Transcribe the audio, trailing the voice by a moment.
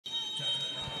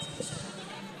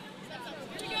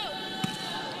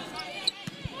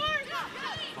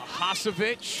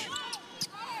Osevich.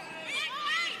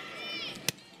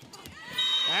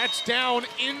 That's down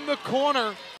in the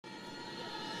corner.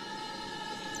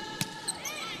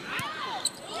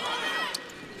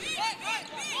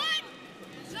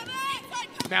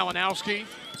 Malinowski.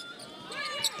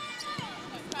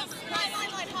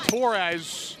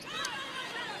 Torres.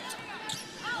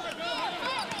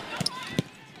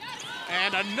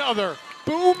 And another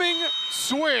booming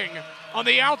swing on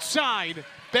the outside.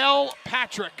 Bell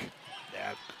Patrick.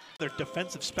 Yeah, their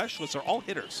defensive specialists are all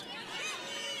hitters.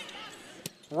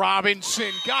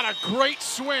 Robinson got a great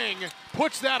swing,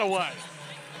 puts that away.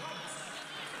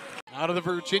 Out of the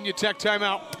Virginia Tech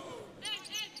timeout.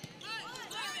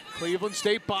 Cleveland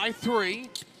State by 3.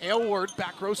 Aylward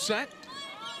back row set.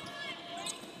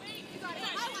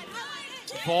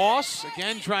 Voss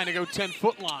again trying to go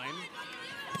 10-foot line.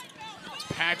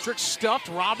 Patrick stuffed,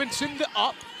 Robinson to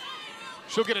up.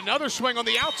 She'll get another swing on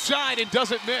the outside and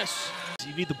doesn't miss.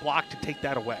 You need the block to take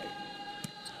that away.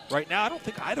 Right now, I don't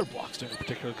think either block's doing a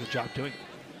particularly good job doing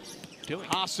it.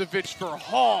 Osevich for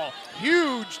Hall,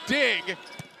 huge dig.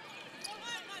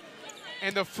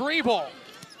 And the free ball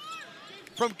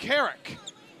from Carrick.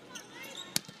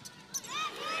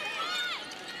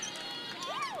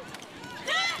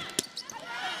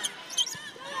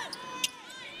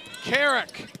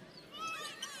 Carrick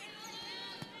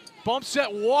bumps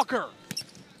at Walker.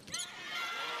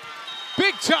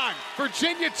 Big time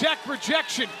Virginia Tech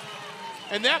rejection.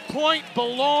 And that point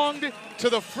belonged to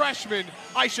the freshman,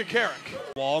 Aisha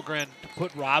Carrick. Walgren to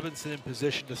put Robinson in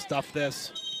position to stuff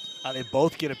this. They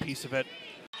both get a piece of it.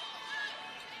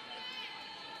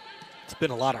 It's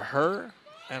been a lot of her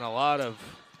and a lot of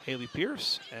Haley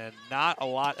Pierce and not a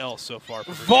lot else so far.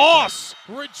 Voss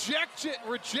rejected